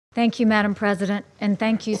Thank you, Madam President, and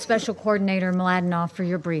thank you, Special Coordinator Mladenoff, for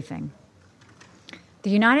your briefing. The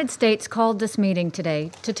United States called this meeting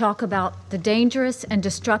today to talk about the dangerous and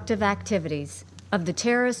destructive activities of the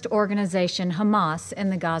terrorist organization Hamas in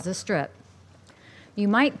the Gaza Strip. You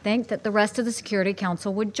might think that the rest of the Security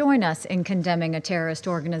Council would join us in condemning a terrorist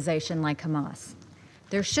organization like Hamas.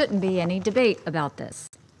 There shouldn't be any debate about this.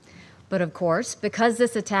 But of course, because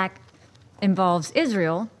this attack involves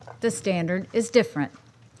Israel, the standard is different.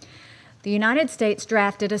 The United States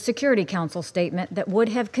drafted a Security Council statement that would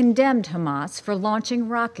have condemned Hamas for launching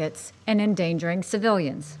rockets and endangering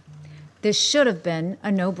civilians. This should have been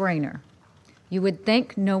a no-brainer. You would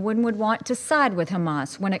think no one would want to side with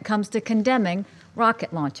Hamas when it comes to condemning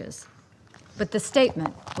rocket launches. But the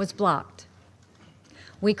statement was blocked.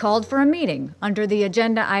 We called for a meeting under the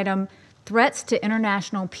agenda item, Threats to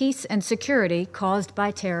International Peace and Security Caused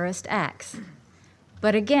by Terrorist Acts.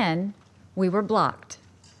 But again, we were blocked.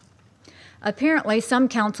 Apparently, some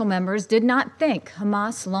council members did not think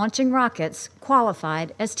Hamas launching rockets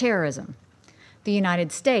qualified as terrorism. The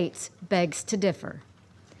United States begs to differ.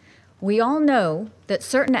 We all know that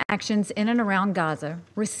certain actions in and around Gaza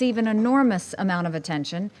receive an enormous amount of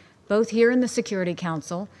attention, both here in the Security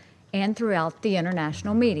Council and throughout the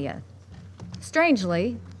international media.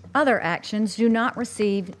 Strangely, other actions do not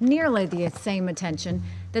receive nearly the same attention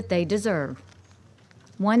that they deserve.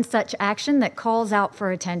 One such action that calls out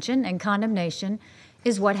for attention and condemnation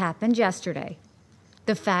is what happened yesterday.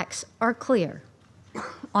 The facts are clear.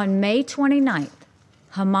 On May 29th,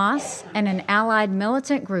 Hamas and an allied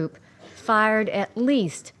militant group fired at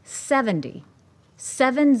least 70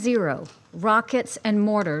 rockets and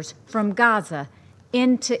mortars from Gaza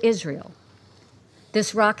into Israel.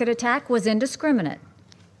 This rocket attack was indiscriminate,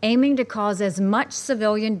 aiming to cause as much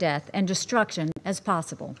civilian death and destruction as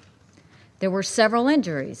possible. There were several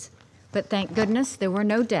injuries, but thank goodness there were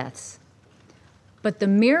no deaths. But the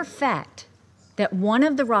mere fact that one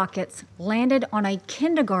of the rockets landed on a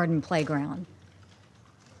kindergarten playground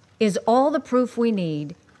is all the proof we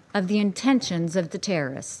need of the intentions of the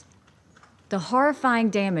terrorists. The horrifying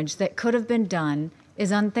damage that could have been done is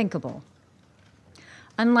unthinkable.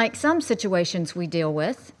 Unlike some situations we deal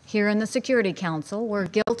with here in the Security Council, where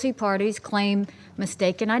guilty parties claim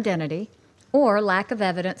mistaken identity or lack of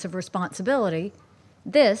evidence of responsibility,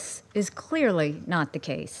 this is clearly not the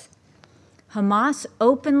case. Hamas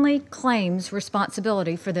openly claims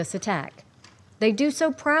responsibility for this attack. They do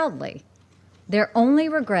so proudly. Their only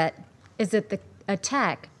regret is that the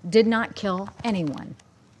attack did not kill anyone.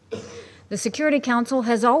 The Security Council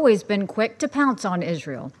has always been quick to pounce on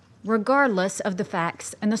Israel, regardless of the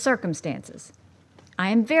facts and the circumstances. I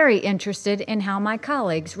am very interested in how my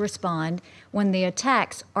colleagues respond when the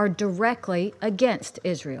attacks are directly against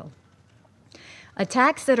Israel.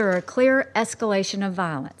 Attacks that are a clear escalation of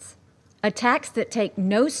violence. Attacks that take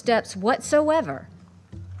no steps whatsoever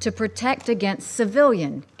to protect against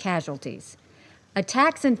civilian casualties.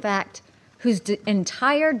 Attacks, in fact, whose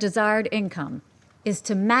entire desired income is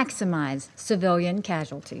to maximize civilian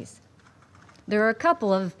casualties. There are a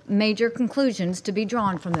couple of major conclusions to be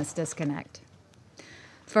drawn from this disconnect.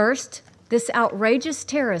 First, this outrageous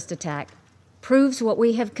terrorist attack proves what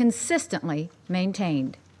we have consistently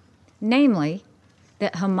maintained, namely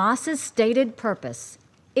that Hamas's stated purpose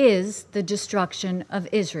is the destruction of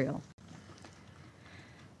Israel.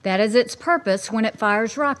 That is its purpose when it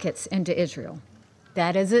fires rockets into Israel.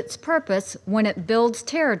 That is its purpose when it builds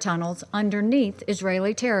terror tunnels underneath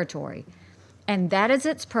Israeli territory. And that is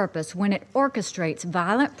its purpose when it orchestrates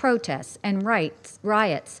violent protests and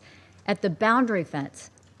riots at the boundary fence,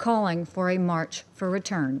 calling for a march for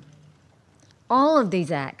return. All of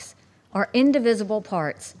these acts are indivisible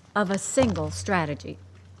parts of a single strategy.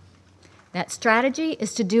 That strategy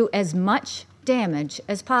is to do as much damage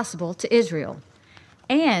as possible to Israel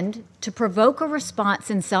and to provoke a response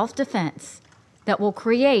in self-defense that will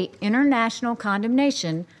create international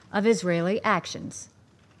condemnation of Israeli actions.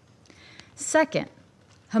 Second,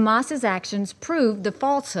 Hamas's actions prove the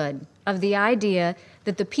falsehood of the idea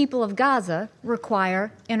that the people of Gaza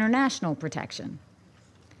require international protection.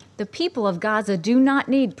 The people of Gaza do not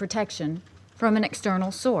need protection from an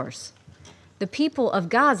external source. The people of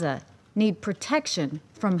Gaza need protection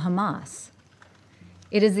from Hamas.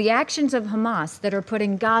 It is the actions of Hamas that are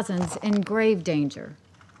putting Gazans in grave danger.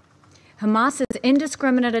 Hamas's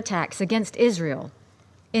indiscriminate attacks against Israel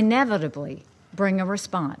inevitably bring a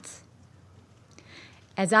response.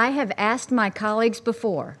 As I have asked my colleagues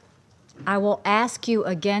before, I will ask you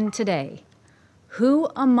again today, who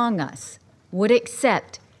among us would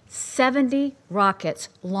accept 70 rockets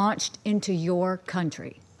launched into your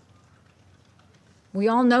country? We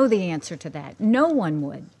all know the answer to that. No one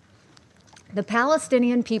would. The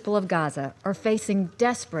Palestinian people of Gaza are facing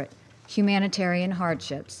desperate humanitarian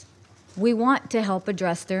hardships. We want to help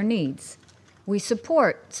address their needs. We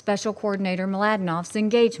support Special Coordinator Mladenov's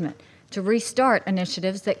engagement to restart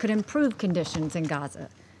initiatives that could improve conditions in Gaza.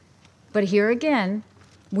 But here again,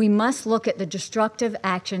 we must look at the destructive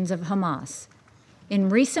actions of Hamas. In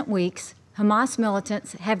recent weeks, Hamas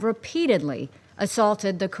militants have repeatedly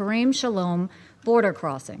assaulted the Karim Shalom border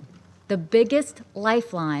crossing, the biggest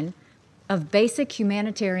lifeline of basic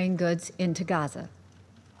humanitarian goods into Gaza.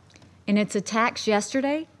 In its attacks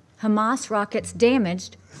yesterday, Hamas rockets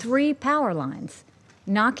damaged 3 power lines,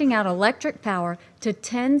 knocking out electric power to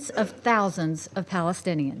tens of thousands of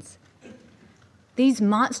Palestinians. These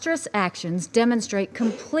monstrous actions demonstrate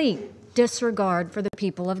complete disregard for the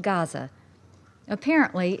people of Gaza.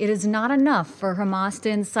 Apparently, it is not enough for Hamas to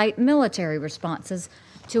incite military responses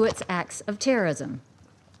to its acts of terrorism.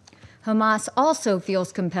 Hamas also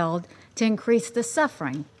feels compelled to increase the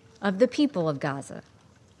suffering of the people of Gaza.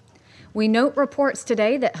 We note reports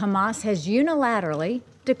today that Hamas has unilaterally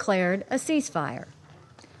declared a ceasefire.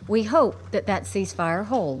 We hope that that ceasefire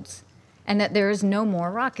holds and that there is no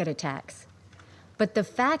more rocket attacks. But the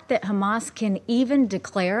fact that Hamas can even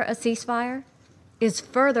declare a ceasefire is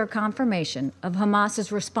further confirmation of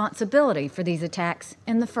Hamas's responsibility for these attacks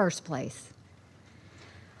in the first place.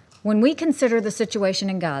 When we consider the situation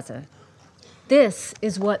in Gaza, this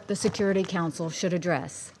is what the Security Council should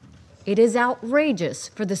address. It is outrageous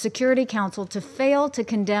for the Security Council to fail to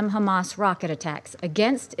condemn Hamas rocket attacks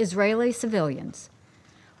against Israeli civilians,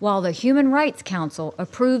 while the Human Rights Council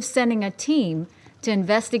approves sending a team to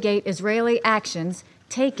investigate Israeli actions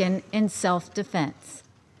taken in self-defense.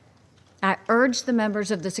 I urge the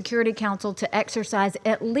members of the Security Council to exercise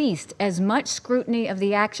at least as much scrutiny of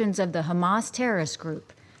the actions of the Hamas terrorist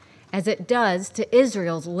group as it does to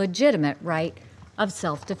Israel's legitimate right of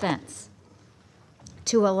self-defense.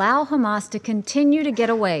 To allow Hamas to continue to get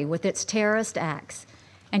away with its terrorist acts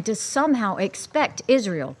and to somehow expect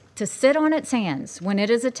Israel to sit on its hands when it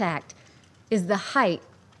is attacked is the height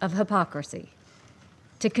of hypocrisy.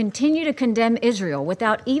 To continue to condemn Israel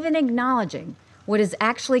without even acknowledging what is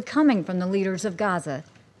actually coming from the leaders of Gaza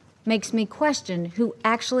makes me question who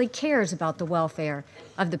actually cares about the welfare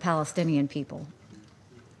of the Palestinian people.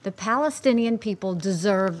 The Palestinian people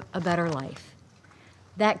deserve a better life.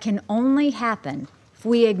 That can only happen if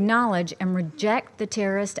we acknowledge and reject the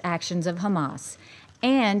terrorist actions of Hamas,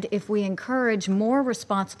 and if we encourage more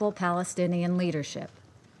responsible Palestinian leadership.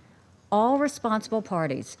 All responsible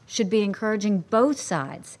parties should be encouraging both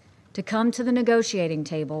sides to come to the negotiating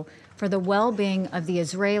table for the well-being of the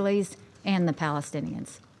Israelis and the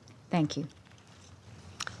Palestinians. Thank you.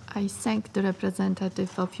 I thank the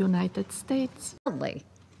representative of United States.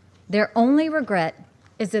 Their only regret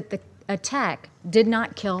is that the attack did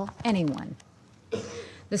not kill anyone.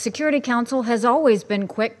 The Security Council has always been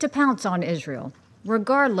quick to pounce on Israel,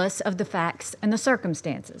 regardless of the facts and the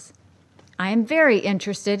circumstances. I am very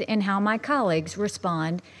interested in how my colleagues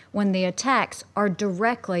respond when the attacks are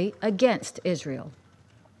directly against Israel.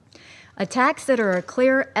 Attacks that are a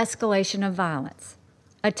clear escalation of violence.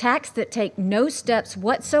 Attacks that take no steps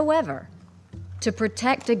whatsoever to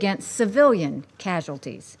protect against civilian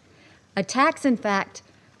casualties. Attacks, in fact,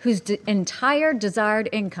 whose entire desired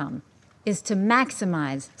income is to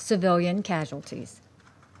maximize civilian casualties.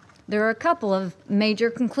 There are a couple of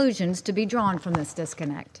major conclusions to be drawn from this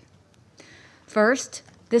disconnect. First,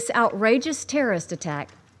 this outrageous terrorist attack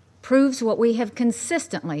proves what we have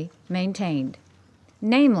consistently maintained,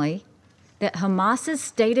 namely, that Hamas's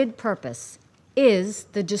stated purpose is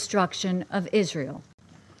the destruction of Israel.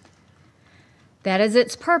 That is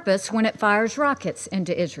its purpose when it fires rockets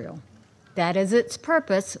into Israel. That is its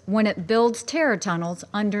purpose when it builds terror tunnels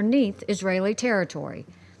underneath Israeli territory.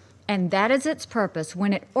 And that is its purpose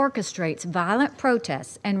when it orchestrates violent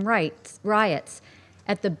protests and riots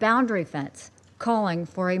at the boundary fence, calling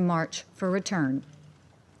for a march for return.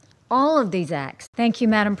 All of these acts. Thank you,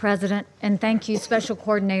 Madam President, and thank you, Special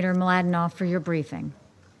Coordinator Mladenov, for your briefing.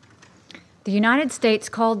 The United States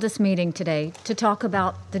called this meeting today to talk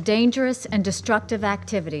about the dangerous and destructive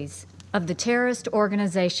activities of the terrorist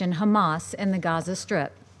organization Hamas in the Gaza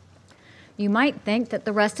Strip. You might think that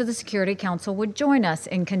the rest of the Security Council would join us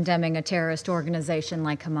in condemning a terrorist organization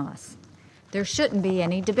like Hamas. There shouldn't be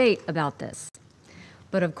any debate about this.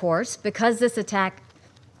 But of course, because this attack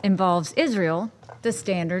involves Israel, the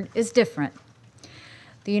standard is different.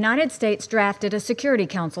 The United States drafted a Security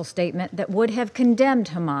Council statement that would have condemned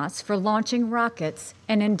Hamas for launching rockets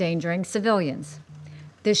and endangering civilians.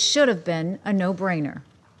 This should have been a no-brainer.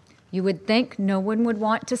 You would think no one would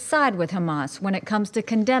want to side with Hamas when it comes to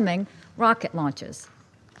condemning rocket launches.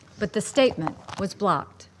 but the statement was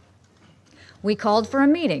blocked. We called for a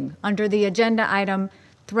meeting under the agenda item,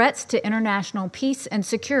 Threats to International Peace and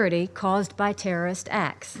Security Caused by Terrorist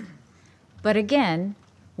Acts. But again,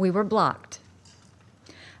 we were blocked.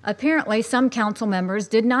 Apparently, some council members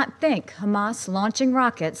did not think Hamas launching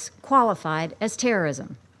rockets qualified as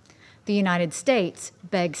terrorism. The United States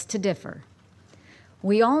begs to differ.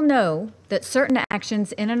 We all know that certain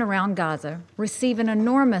actions in and around Gaza receive an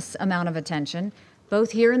enormous amount of attention,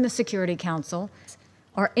 both here in the Security Council,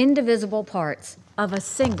 are indivisible parts of a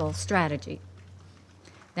single strategy.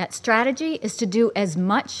 That strategy is to do as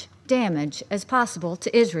much damage as possible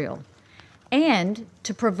to Israel and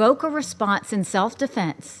to provoke a response in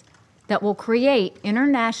self-defense that will create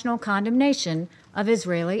international condemnation of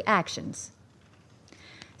Israeli actions.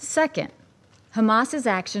 Second, Hamas's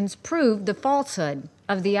actions prove the falsehood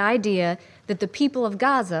of the idea that the people of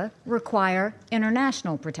Gaza require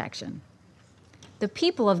international protection. The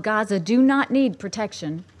people of Gaza do not need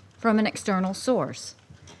protection from an external source.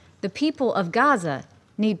 The people of Gaza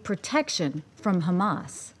need protection from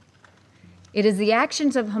Hamas. It is the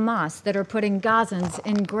actions of Hamas that are putting Gazans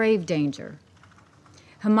in grave danger.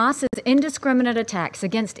 Hamas's indiscriminate attacks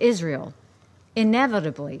against Israel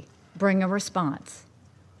inevitably bring a response.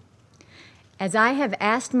 As I have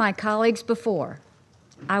asked my colleagues before,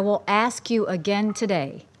 I will ask you again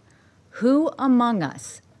today, who among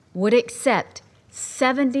us would accept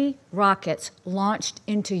 70 rockets launched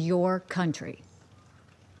into your country?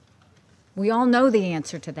 We all know the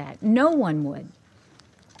answer to that. No one would.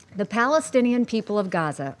 The Palestinian people of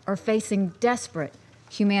Gaza are facing desperate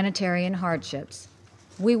humanitarian hardships.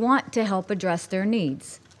 We want to help address their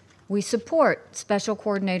needs. We support Special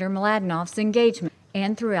Coordinator Mladenov's engagement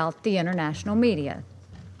and throughout the international media.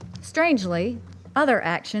 Strangely, other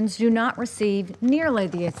actions do not receive nearly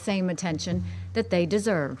the same attention that they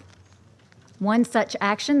deserve. One such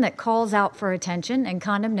action that calls out for attention and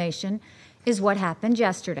condemnation is what happened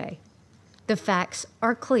yesterday. The facts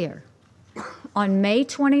are clear. On May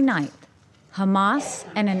 29th, Hamas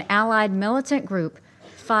and an allied militant group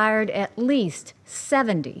fired at least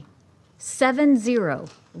 70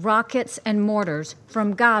 rockets and mortars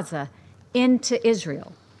from Gaza into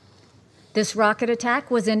Israel. This rocket attack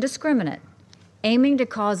was indiscriminate, aiming to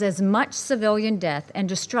cause as much civilian death and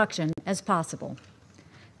destruction as possible.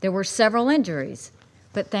 There were several injuries,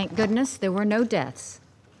 but thank goodness there were no deaths.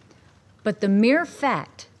 But the mere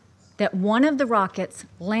fact that one of the rockets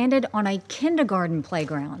landed on a kindergarten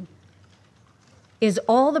playground is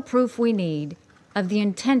all the proof we need of the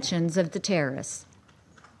intentions of the terrorists.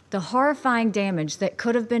 The horrifying damage that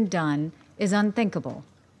could have been done is unthinkable.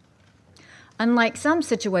 Unlike some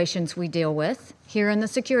situations we deal with here in the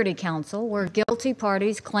Security Council, where guilty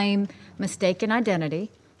parties claim mistaken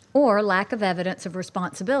identity or lack of evidence of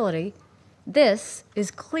responsibility, this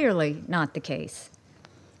is clearly not the case.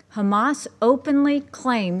 Hamas openly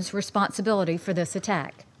claims responsibility for this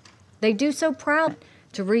attack. They do so proudly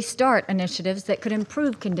to restart initiatives that could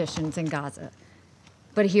improve conditions in Gaza.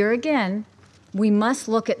 But here again, we must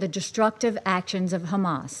look at the destructive actions of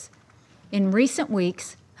Hamas. In recent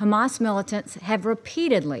weeks, Hamas militants have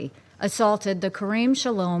repeatedly assaulted the Karim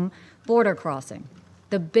Shalom border crossing,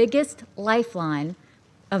 the biggest lifeline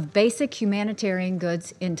of basic humanitarian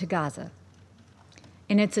goods into Gaza.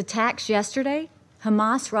 In its attacks yesterday,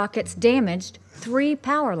 Hamas rockets damaged 3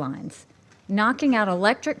 power lines, knocking out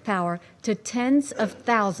electric power to tens of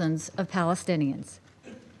thousands of Palestinians.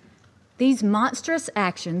 These monstrous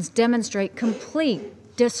actions demonstrate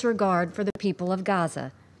complete disregard for the people of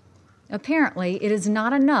Gaza. Apparently, it is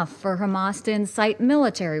not enough for Hamas to incite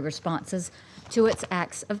military responses to its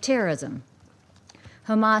acts of terrorism.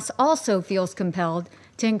 Hamas also feels compelled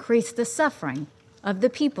to increase the suffering of the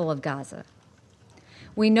people of Gaza.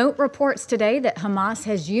 We note reports today that Hamas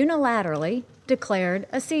has unilaterally declared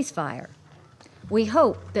a ceasefire. We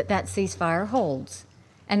hope that that ceasefire holds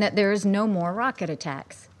and that there is no more rocket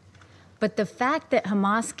attacks. But the fact that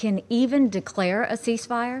Hamas can even declare a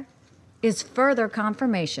ceasefire is further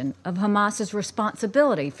confirmation of Hamas's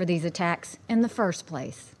responsibility for these attacks in the first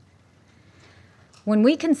place. When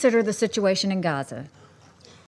we consider the situation in Gaza,